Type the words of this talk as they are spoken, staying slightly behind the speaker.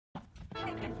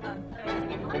I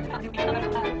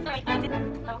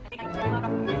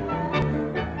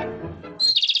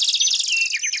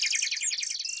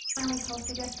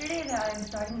posted yesterday that I'm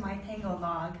starting my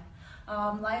TangoLOG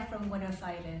live from Buenos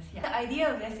Aires. Yeah. The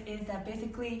idea of this is that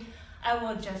basically I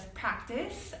will just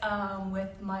practice with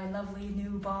my lovely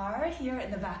new bar here in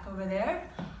the back over there.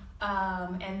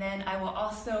 And then I will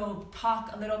also talk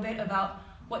a little bit about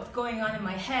what's going on in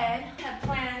my head. I have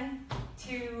planned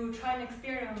to try an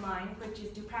experiment of mine, which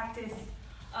is to practice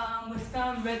with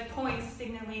some red points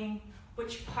signaling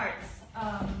which parts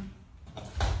I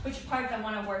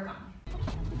want to work on.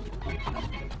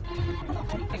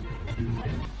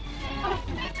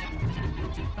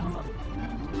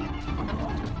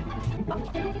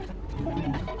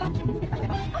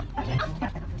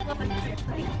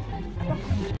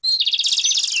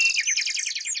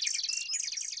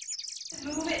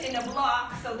 Move it in a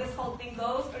block so this whole thing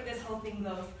goes or this whole thing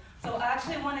goes. So I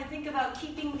actually want to think about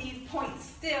keeping these points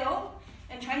still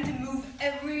and trying to move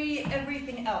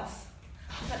everything else.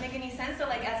 Does that make any sense? So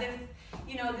like as if,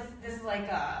 you know, this is like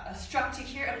a structure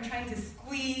here. I'm trying to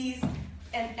squeeze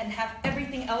and have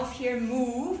everything else here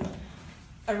move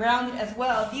around it as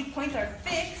well. These points are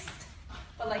fixed,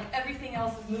 but like everything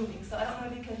else is moving. So I don't know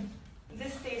if you can,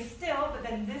 this stays still, but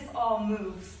then this all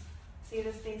moves. See,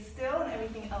 this stays still and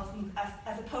everything else moves,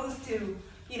 as opposed to,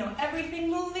 you know, everything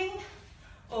moving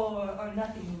or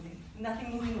nothing moving.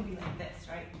 Nothing moving would be like this,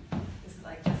 right? This is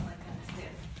like just like kind of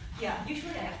stiff. Yeah,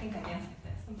 usually I think I dance like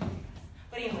this, something like this.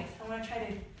 But anyways, I'm gonna try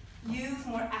to use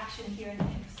more action here in the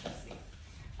hips. Let's see.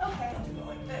 Okay, I tend to go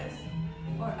like this,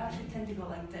 or actually tend to go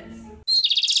like this.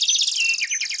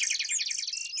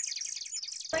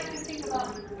 I like to think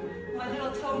about my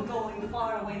little toe going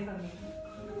far away from me,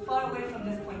 far away from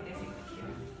this point, basically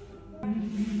here.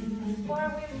 As far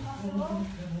away as possible.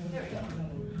 There we go.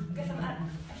 I guess I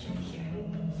should be here.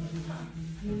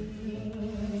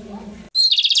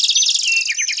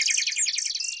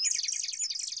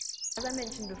 As I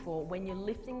mentioned before, when you're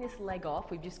lifting this leg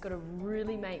off, we've just got to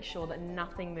really make sure that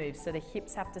nothing moves. So the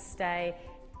hips have to stay,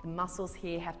 the muscles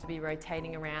here have to be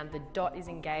rotating around, the dot is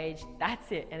engaged,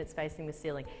 that's it, and it's facing the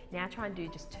ceiling. Now try and do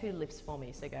just 2 lifts for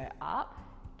me. So go up,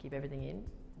 keep everything in,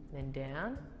 then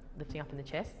down, lifting up in the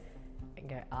chest, and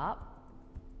go up.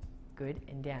 Good,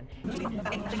 and down.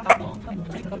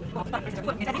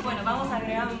 Bueno, vamos a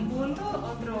agregar un punto,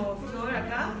 otro flor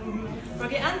acá,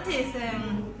 porque antes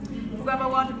jugaba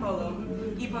water polo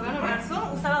y por ganar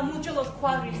razón usaba mucho los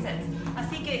quadriceps,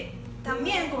 así que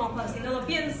también como si no lo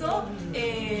pienso,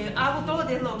 hago todo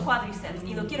de los quadriceps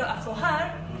y lo quiero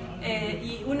aflojar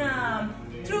y un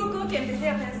truco que empecé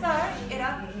a pensar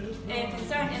era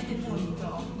pensar en este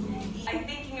punto. I'm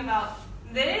thinking about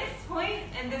this point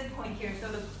and this point here, so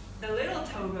the little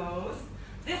toe goes,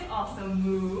 this also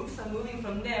moves, so moving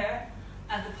from there,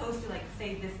 as opposed to like,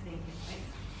 say, this thing, right?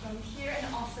 From here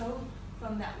and also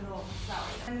from that little flower.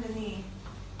 And the knee.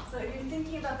 So if you're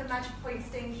thinking about the magic point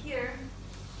staying here,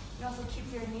 it also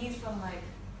keeps your knees from like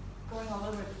going all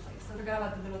over the place. So forgot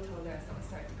about the little toe there, so I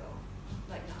start to go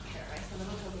like not here, right? So the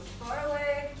little toe goes far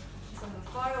away, this one goes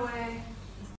far away.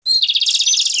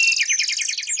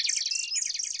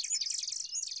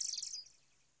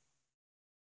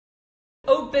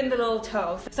 Open the little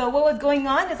toe. So what was going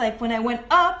on is like when I went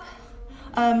up,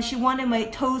 she wanted my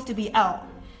toes to be out.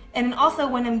 And also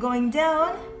when I'm going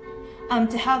down,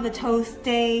 to have the toes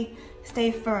stay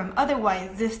firm.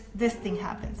 Otherwise, this thing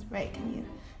happens, right?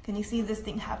 Can you see this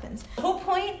thing happens? The whole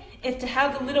point is to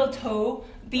have the little toe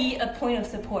be a point of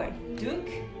support. Duk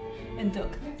and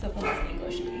duk. So for this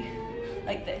English should be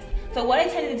like this. So what I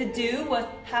tended to do was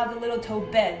have the little toe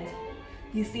bend.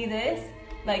 You see this?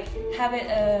 Like have it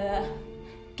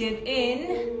give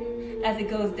in as it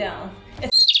goes down.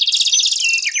 It's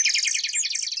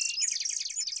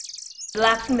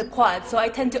relaxing the quads, so I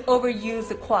tend to overuse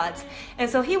the quads. And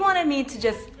so he wanted me to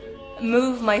just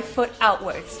move my foot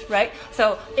outwards, right?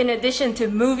 So in addition to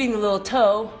moving the little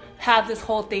toe, have this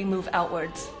whole thing move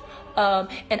outwards.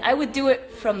 And I would do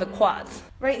it from the quads.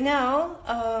 Right now,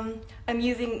 I'm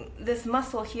using this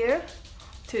muscle here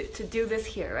to do this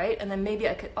here, right? And then maybe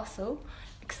I could also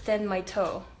extend my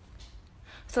toe.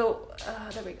 So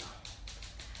there we go.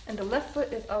 And the left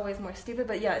foot is always more stupid,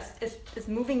 but yeah, it's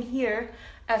moving here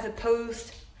as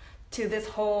opposed to this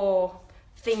whole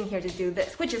thing here to do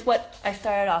this, which is what I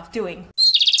started off doing.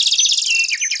 Just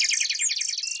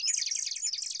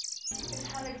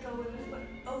have it go with the foot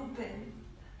open.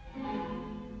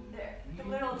 There, the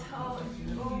little toe is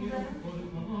open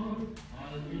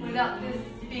without this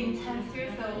being tense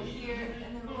here, so here,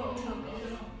 and then the little toe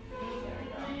goes.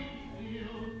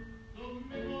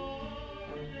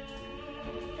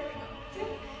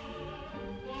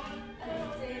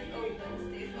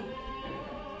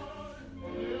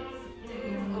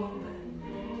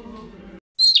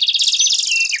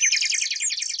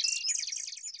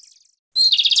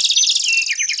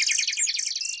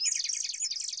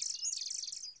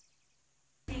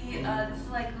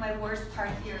 like my worst part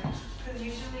here, because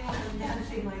usually when I'm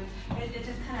dancing, like it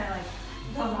just kind of like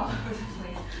goes all over the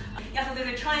place. Yeah, so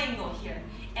there's a triangle here,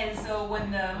 and so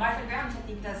when the Martha Graham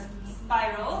technique does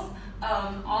spirals,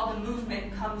 all the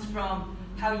movement comes from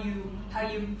how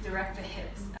you direct the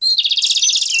hips.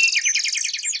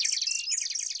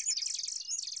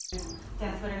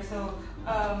 Dance better. So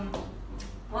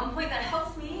one point that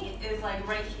helps me is like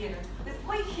right here. This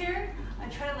point here, I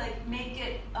try to like make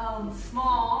it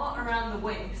small around the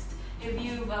waist. If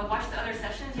you've watched the other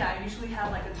sessions, yeah, I usually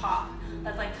have like a top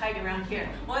that's like tied around here.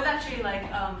 Well, it's actually like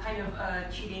kind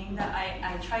of cheating that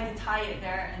I try to tie it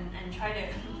there and try to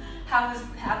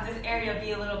have this area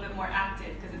be a little bit more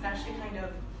active, because it's actually kind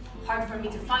of hard for me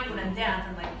to find when I'm dance.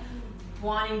 I'm like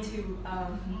wanting to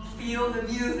feel the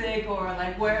music, or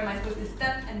like where am I supposed to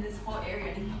step, and this whole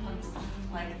area becomes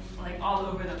like all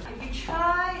over the place. If you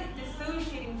try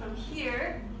dissociating from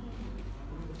here,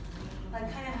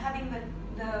 like kind of having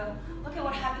the look at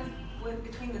what happens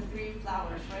between the three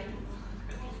flowers, right?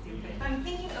 It's really stupid. If I'm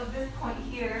thinking of this point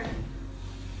here,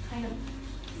 kind of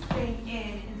staying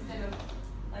in instead of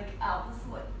like out. This is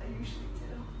what I usually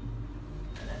do.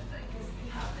 And then like this thing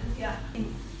happens. Yeah.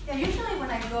 Yeah. Usually when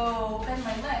I go bend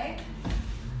my leg,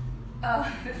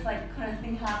 this like kind of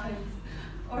thing happens,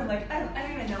 or like I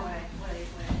don't even know what I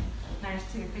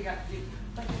managed to figure out to do.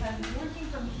 But if I'm working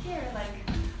from here, like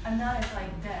I'm not as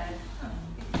like dead.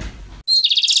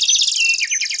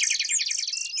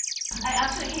 I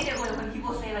absolutely hate it when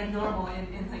people say like normal in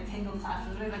like tango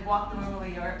classes, or like walk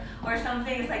normally or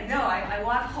something. It's like, no, I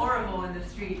walk horrible in the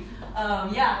street.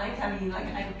 Yeah, like I mean, like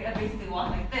I basically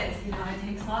walk like this. You know, I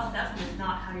take small steps, and it's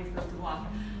not how you're supposed to walk.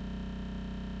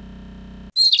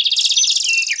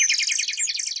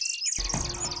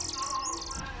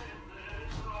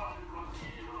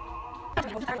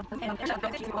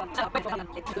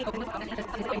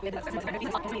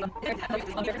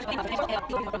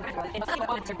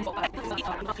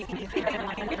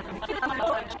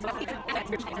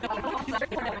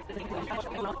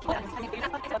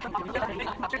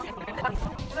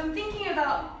 If I'm thinking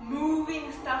about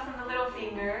moving stuff from the little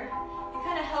finger, it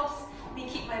kind of helps me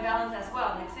keep my balance as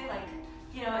well. Like say like,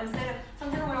 you know, instead of,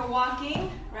 sometimes when we're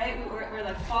walking, right, we're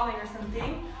like falling or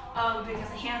something, because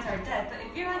the hands are dead. But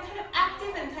if you're like kind of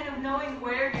active and kind of knowing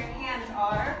where your hands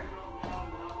are,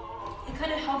 it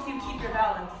kind of helps you keep your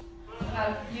balance.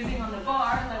 Using on the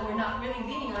bar, like we're not really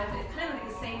leaning on it, it's kind of like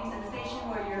the same sensation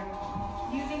where you're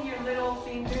using your little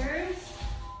fingers,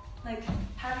 like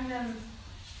having them,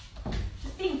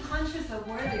 just being conscious of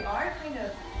where they are kind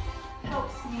of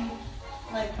helps me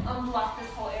like unblock this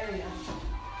whole area.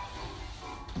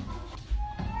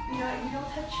 You know, you don't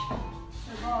touch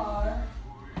the bar.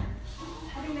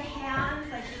 Having the hands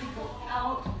like really go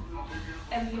out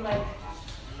and be like,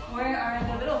 where are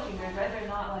the little fingers, right? They're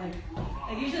not like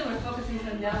usually we're focusing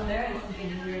them down there and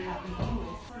something weird happens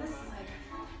anyway. So this is like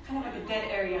kind of like a dead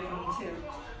area for me too.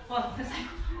 Well, it's like,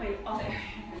 wait, all the area.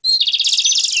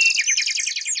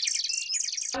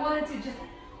 I wanted to just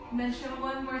mention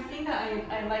one more thing that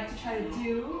I like to try to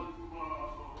do,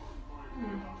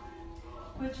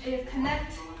 which is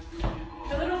connect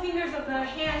the little fingers of the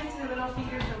hands to the little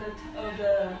fingers of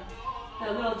the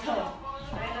little toe,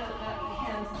 right? The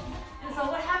hands. And so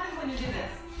what happens when you do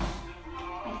this?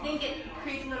 I think it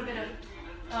creates a little bit of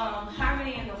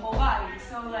harmony in the whole body.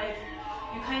 So like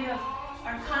you kind of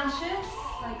are conscious,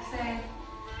 like say,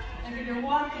 like if you're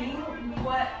walking,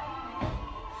 what?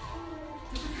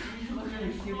 This is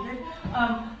really stupid.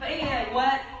 But anyway,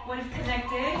 what is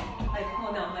connected? Like,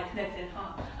 well, no, like connected,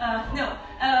 huh? No.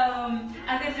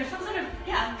 As if there's some sort of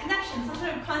connection, some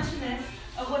sort of consciousness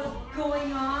of what's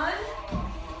going on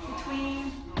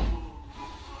between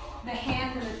the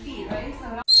hands and the feet, right?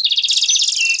 So.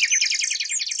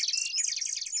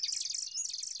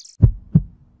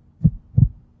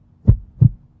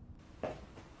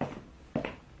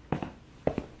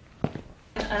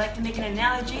 I like to make an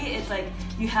analogy. It's like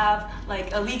you have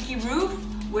like a leaky roof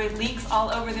with leaks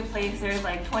all over the place. There's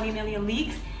like 20 million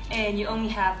leaks, and you only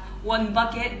have one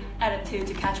bucket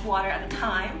to catch water at a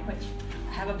time, which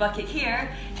I have a bucket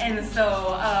here. And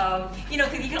so, you know,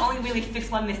 because you can only really fix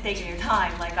one mistake at a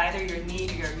time, like either your knee,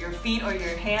 your feet, or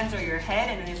your hands, or your head.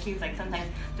 And then it seems like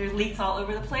sometimes there's leaks all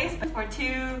over the place. But for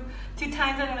two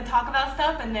times I'm going to talk about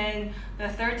stuff, and then the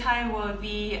third time will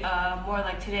be more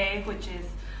like today, which is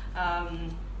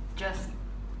just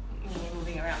me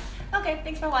moving around. Okay,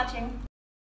 thanks for watching.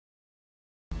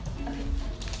 Okay,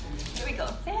 here we go.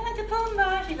 Say hello to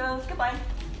Pumbaa. She goes, goodbye.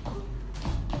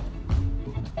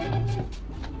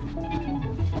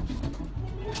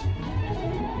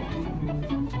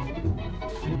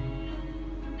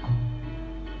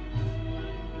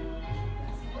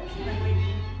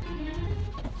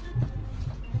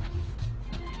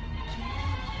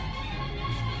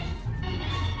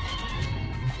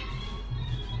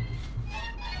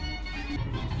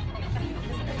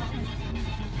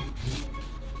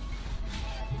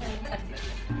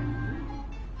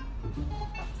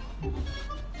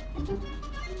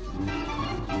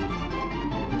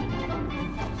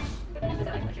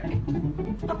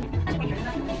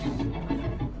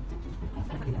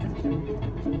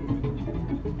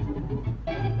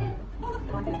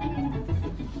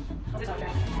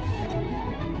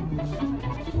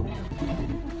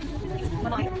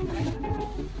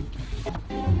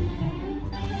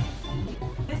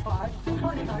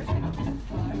 Sorry,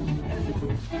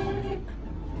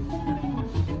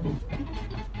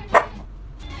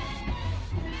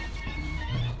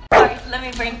 let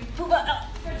me bring Puba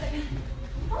out for a second.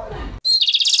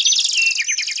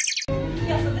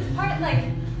 Yeah, so this part, like,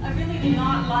 I really did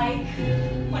not like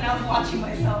when I was watching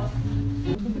myself.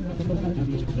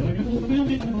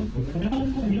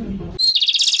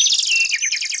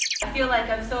 I feel like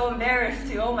I'm so embarrassed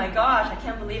to, oh my gosh, I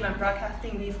can't believe I'm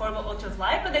broadcasting these horrible ochos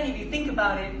live, but then if you think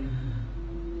about it,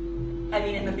 I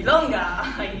mean, in the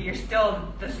Milonga, you're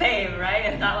still the same, right?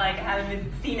 It's not like I haven't been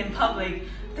seen in public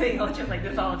doing ochos like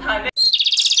this all the time.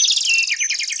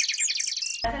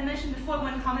 As I mentioned before,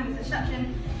 one common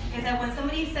misconception is that when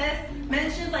somebody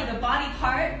mentions like a body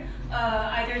part,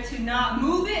 either to not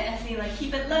move it, as in like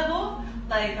keep it level,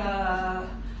 like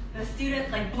the student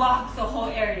like blocks the whole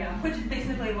area, which is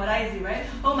basically what I do, right?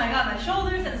 Oh my god, my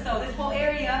shoulders, and so this whole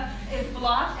area is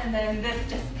blocked, and then this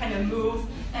just kind of moves,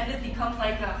 and this becomes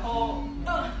like a whole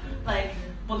like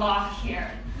block here.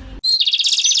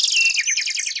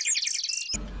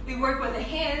 We work with the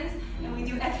hands, and we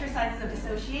do exercises of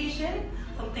dissociation,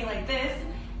 something like this.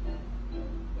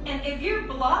 And if you're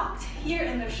blocked here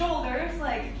in the shoulders,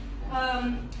 like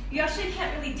you actually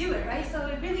can't really do it, right? So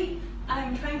it really,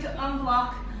 I'm trying to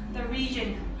unblock the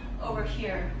region over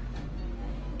here.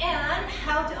 And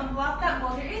how to unblock that?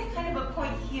 Well, there is kind of a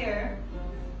point here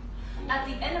at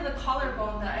the end of the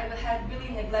collarbone that I had really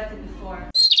neglected before.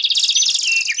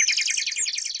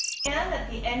 And at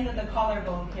the end of the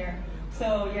collarbone here.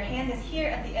 So your hand is here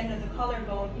at the end of the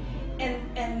collarbone,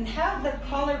 and have the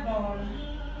collarbone,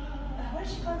 what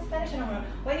is she called in Spanish? I don't remember.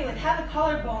 Well, anyway, have the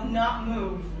collarbone not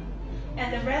move.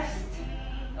 And the rest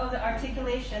of the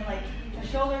articulation, like the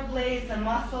shoulder blades, the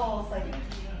muscles, like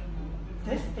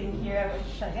this thing here,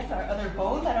 which I guess are other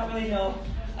bones, I don't really know,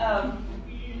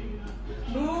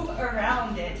 move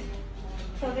around it.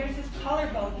 So there's this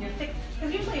collarbone here,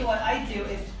 because usually what I do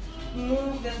is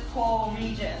move this whole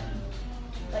region,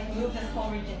 like move this whole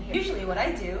region here. Usually what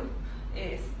I do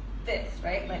is this,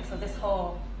 right? Like, so this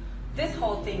whole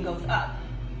thing goes up,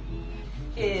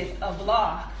 is a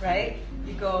block, right?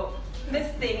 You go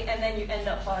this thing, and then you end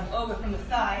up falling over from the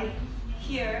side.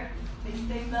 Here, they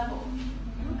stay level.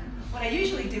 What I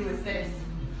usually do is this.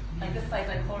 Like, this side's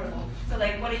like horrible. So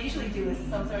like, what I usually do is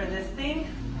some sort of this thing.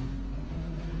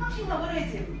 Actually, no, what do I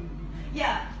do?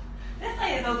 Yeah, this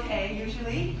side is okay,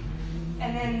 usually.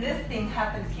 And then this thing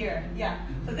happens here. Yeah,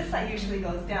 so this side usually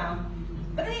goes down.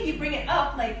 But then if you bring it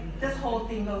up, like, this whole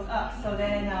thing goes up. So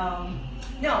then,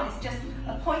 no, it's just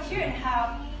a point here and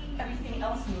have everything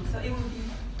else move. So it would be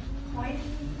point.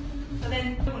 So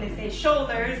then when they say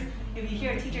shoulders, if you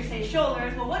hear a teacher say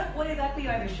shoulders, well, what exactly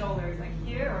are the shoulders? Like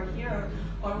here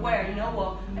or where? You know,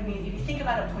 well, I mean, if you think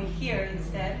about a point here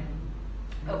instead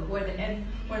of where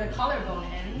the collarbone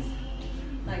ends,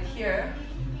 like here,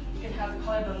 you can have the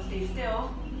collarbone stay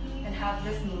still and have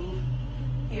this move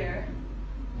here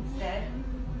instead,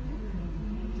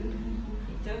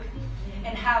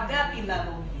 and have that be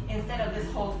level instead of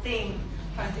this whole thing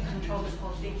trying to control this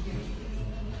whole thing here.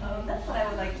 That's what I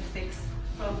would like to fix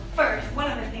from first.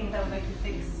 One of the things I would like to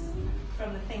fix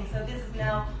from the thing. So this is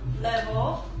now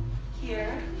level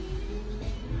here.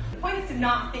 The point is to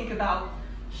not think about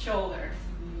shoulders,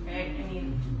 right? I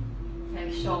mean,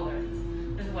 like shoulders.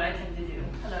 This is what I tend to do.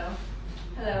 Hello,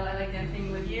 hello. I like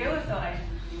dancing with you, so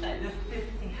this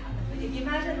thing happens. But if you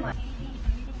imagine like.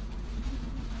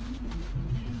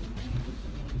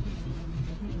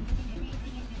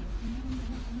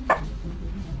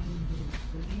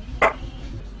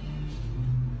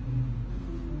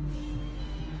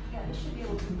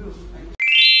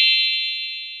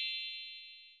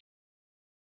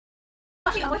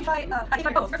 Actually, I want to try, I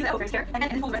think both. First do the elbows here, and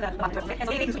then hold the body first, okay? And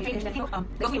so they do some changes, and then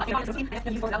goes to like, and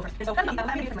then use both elbows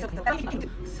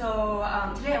first.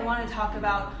 So today I want to talk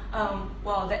about,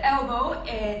 well, the elbow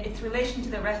and its relation to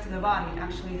the rest of the body,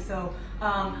 actually. So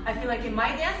I feel like in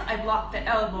my dance, I block the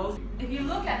elbows. If you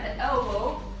look at the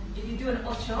elbow, if you do an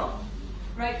ocho,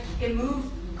 right, it moves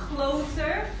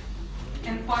closer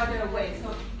and farther away.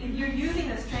 So if you're using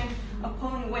the strength of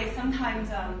pulling away, sometimes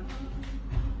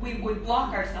we would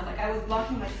block ourselves. Like I was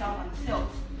blocking myself on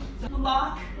silks. So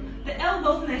block the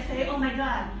elbows and I say, oh my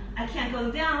God, I can't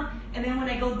go down. And then when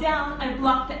I go down, I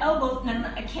block the elbows and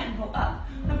then I can't go up.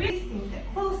 But really, these things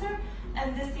get closer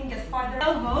and this thing gets farther.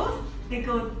 Elbows, they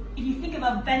go, if you think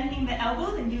about bending the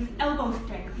elbows and use elbow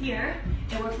strength here,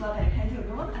 it works a lot better. Can I do a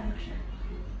girl? I'm not sure.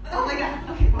 Oh my God,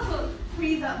 okay, also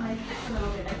freeze up my hips a little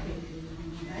bit, I think.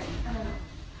 Right? I don't know.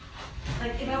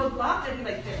 Like if I would block, I'd be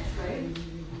like this, right?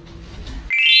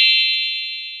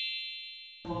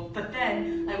 But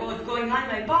then, like what was going on in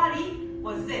my body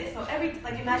was this. So So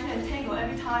like imagine in Tango,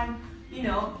 every time, you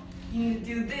know, you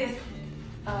do this,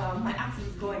 my axis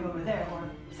is going over there or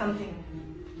something.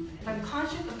 If I'm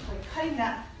conscious of like cutting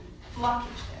that blockage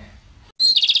there.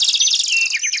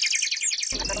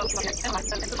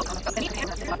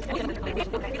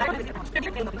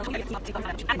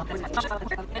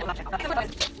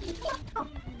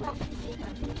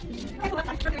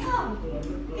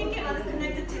 Thinking about this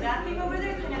connected to that thing over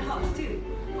there kind of helps too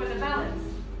for the balance.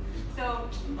 So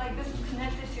like this is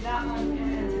connected to that one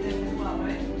and to this as well,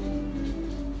 right?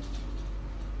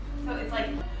 So it's like,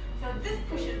 so this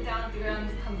pushes down to the ground,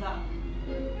 this comes up.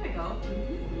 There we go,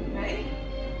 right?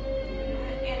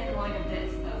 And in line of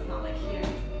this, so it's not like here,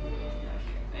 not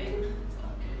here, right?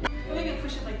 So maybe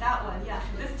push it like that one, yeah,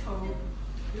 so this toe.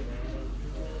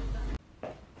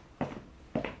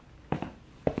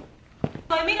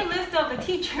 So I made a list of the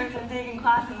teachers I'm taking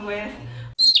classes with.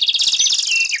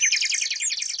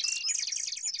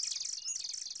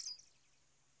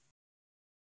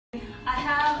 I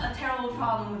have a terrible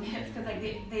problem with hips because like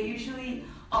they usually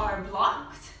are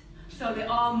blocked. So they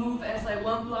all move as like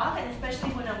one block, and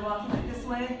especially when I'm walking like this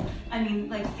way, I mean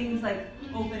like things like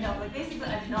open up. Like basically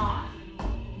I cannot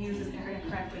use this area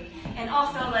correctly. And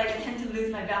also like I tend to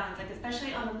lose my balance, like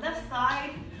especially on the left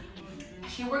side.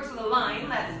 She works with a line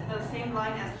that's the same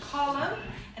line as the column,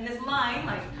 and this line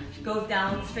like goes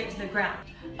down straight to the ground.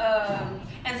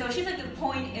 And so she's like, the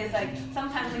point is like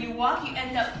sometimes when you walk you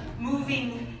end up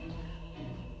moving,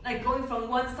 like going from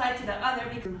one side to the other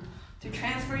to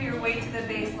transfer your weight to the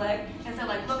base leg. And so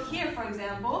like look here, for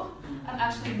example, I've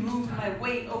actually moved my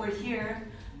weight over here,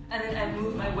 and then I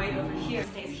move my weight over here, it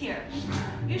stays here.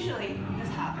 Usually this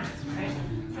happens, right?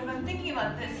 So if I'm thinking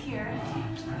about this here,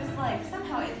 this like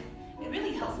somehow it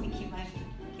really helps me keep my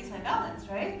balance,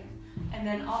 right? And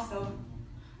then also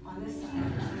on this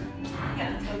side,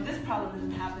 yeah, so this problem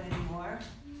doesn't happen anymore.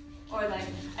 Or like,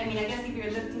 I mean, I guess if you're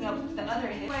lifting up the other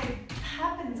hip, what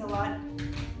happens a lot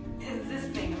is this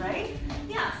thing, right?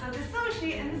 Yeah, so this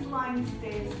symmetry and this line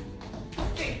stays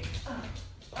straight.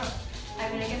 I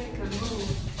mean, I guess it could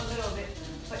move a little bit,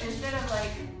 but instead of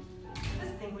like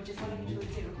this thing, which is what I usually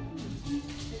do.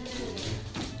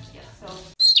 Yeah, so.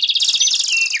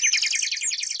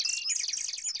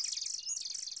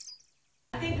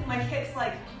 I think my hips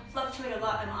like fluctuate a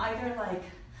lot. I'm either like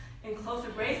in close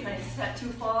embrace and I step too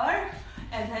far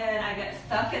and then I get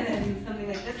stuck and then something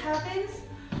like this happens.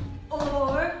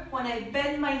 Or when I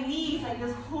bend my knees, like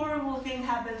this horrible thing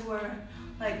happens where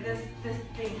like this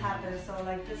thing happens. So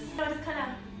like this, you know, just kind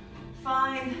of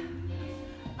find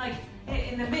like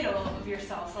in the middle of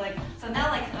yourself. So like, so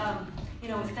now like, you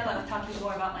know, Stella was talking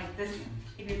more about like this,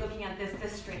 if you're looking at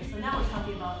this straight. So now we're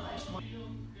talking about like,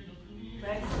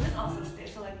 right? So this also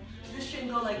stays. So like, this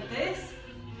shouldn't go like this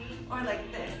or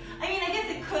like this. I mean, I guess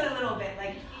it could a little bit.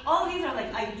 Like, all these are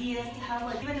like ideas to have,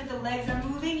 like, even if the legs are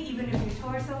moving, even if your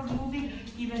torso is moving,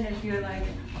 even if your like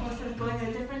torso is going in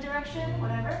a different direction,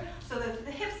 whatever. So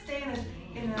the hips stay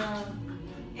in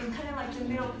kind of like the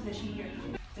middle position here.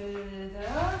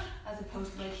 As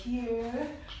opposed to like here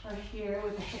or here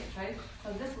with the hips, right?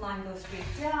 So this line goes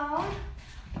straight down.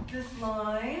 This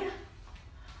line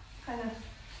kind of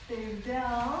stays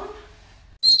down.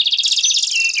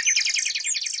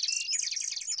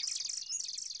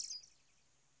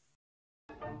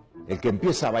 El que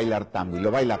empieza a bailar tango y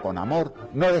lo baila con amor,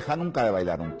 no deja nunca de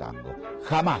bailar un tango.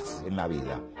 Jamás en la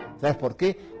vida. ¿Sabes por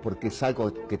qué? Porque es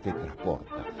algo que te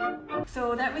transporta.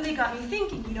 So that really got me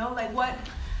thinking, you know, like what,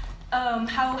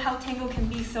 how tango can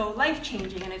be so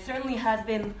life-changing, and it certainly has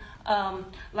been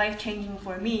life-changing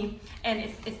for me, and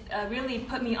it's really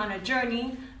put me on a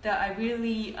journey that I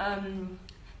really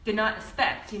did not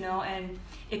expect, you know, and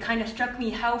it kind of struck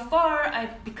me how far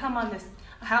I've become on this,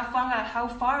 how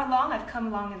far along I've come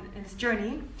along in this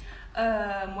journey.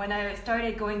 When I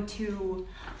started going to,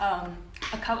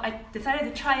 I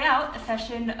decided to try out a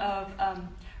session of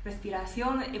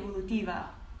Respiración Evolutiva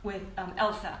with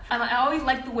Elsa. I always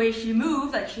liked the way she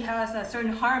moves, like she has a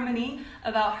certain harmony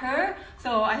about her.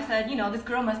 So I said, you know, this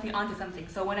girl must be onto something.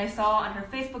 So when I saw on her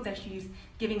Facebook that she's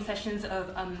giving sessions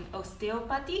of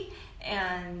osteopathy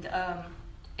and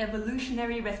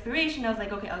evolutionary respiration, I was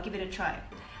like, okay, I'll give it a try.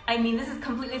 I mean, this is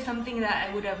completely something that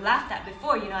I would have laughed at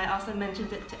before. You know, I also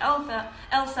mentioned it to Elsa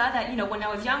that, you know, when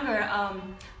I was younger,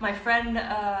 my friend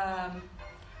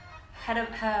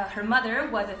her mother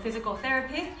was a physical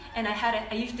therapist, and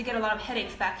I used to get a lot of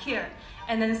headaches back here.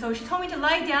 And then so she told me to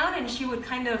lie down, and she would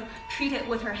kind of treat it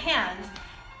with her hands.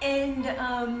 And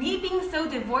me being so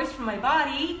divorced from my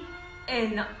body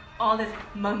and all this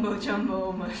mumbo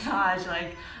jumbo massage,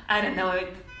 like, I don't know,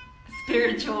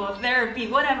 spiritual therapy,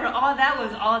 whatever, all that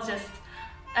was all just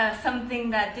something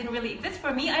that didn't really exist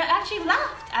for me, I actually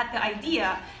laughed at the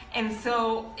idea, and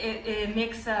so it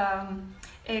makes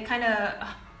it kind of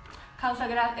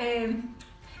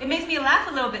it makes me laugh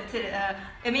a little bit.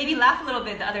 It made me laugh a little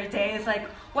bit the other day. It's like,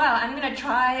 wow, I'm gonna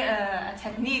try a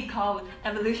technique called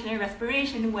evolutionary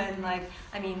respiration when, like,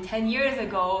 I mean, 10 years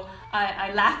ago,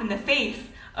 I laughed in the face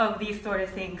of these sort of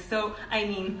things. So, I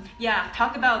mean, yeah,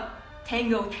 talk about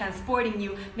tango transporting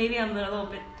you. Maybe I'm a little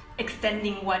bit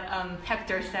extending what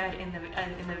Hector said in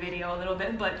the video a little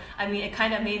bit, but I mean, it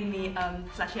kind of made me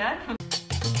flashear.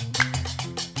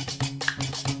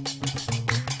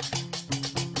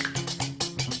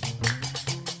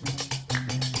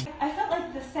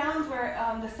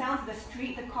 The sounds of the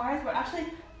street, the cars were actually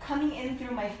coming in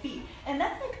through my feet, and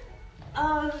that's like,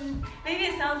 maybe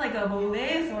it sounds like a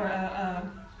bolés or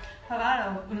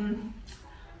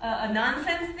a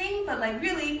nonsense thing, but like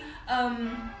really,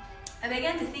 I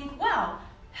began to think, wow,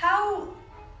 how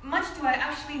much do I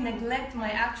actually neglect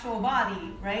my actual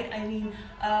body, right? I mean,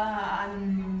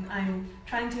 I'm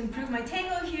trying to improve my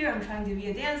tango here, I'm trying to be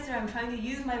a dancer, I'm trying to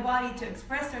use my body to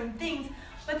express certain things,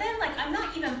 but then, like, I'm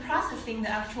not even processing the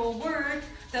actual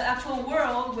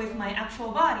world with my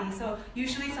actual body. So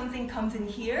usually something comes in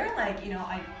here, like, you know,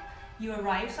 you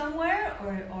arrive somewhere,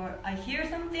 or I hear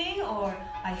something, or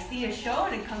I see a show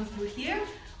and it comes through here,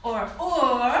 or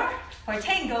for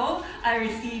tango, I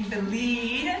receive the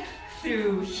lead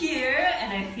through here,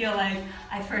 and I feel like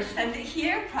I first send it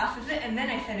here, process it, and then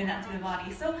I send it out to the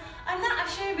body. So I'm not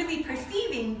actually really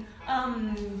perceiving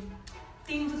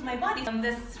things with my body.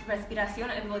 This Respiración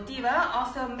Evolutiva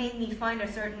also made me find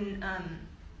a certain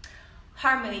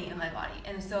harmony in my body.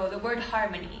 And so the word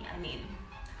harmony, I mean,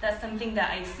 that's something that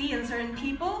I see in certain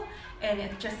people, and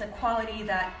it's just a quality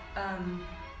that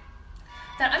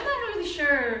that I'm not really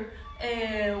sure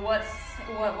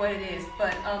what it is,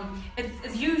 but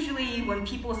it's usually when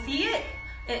people see it,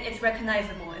 it's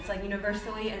recognizable. It's like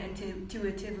universally and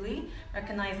intuitively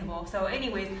recognizable. So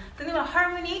anyways, something about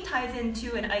harmony ties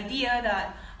into an idea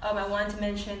that I wanted to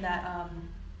mention that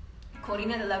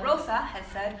Corina de la Rosa has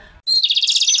said.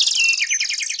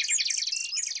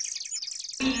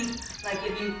 Like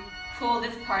if you pull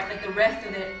this part, like the rest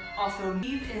of it also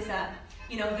moves, is that,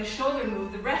 you know, the shoulder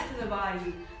move, the rest of the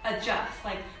body adjusts.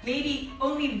 Like maybe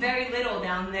only very little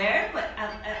down there, but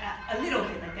a little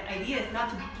bit. Like the idea is not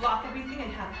to block everything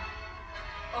and have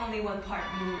only one part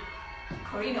move.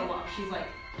 Corina walk, she's like,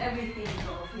 everything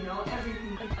goes, you know,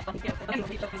 everything.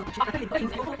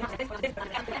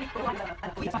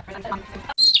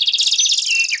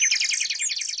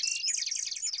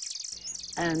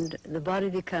 And the body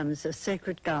becomes a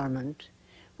sacred garment,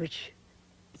 which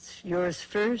is yours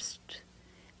first,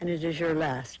 and it is your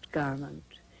last garment.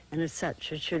 And as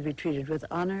such, it should be treated with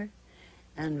honor,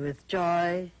 and with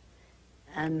joy,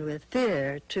 and with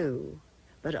fear, too,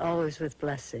 but always with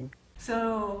blessing.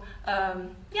 So,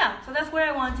 yeah, so that's where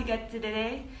I want to get to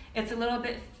today. It's a little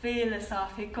bit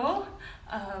philosophical,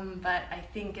 but I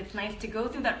think it's nice to go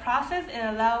through that process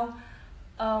and allow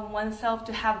oneself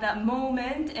to have that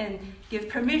moment and give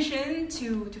permission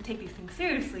to take these things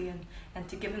seriously and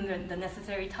to give them the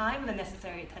necessary time and the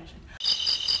necessary attention.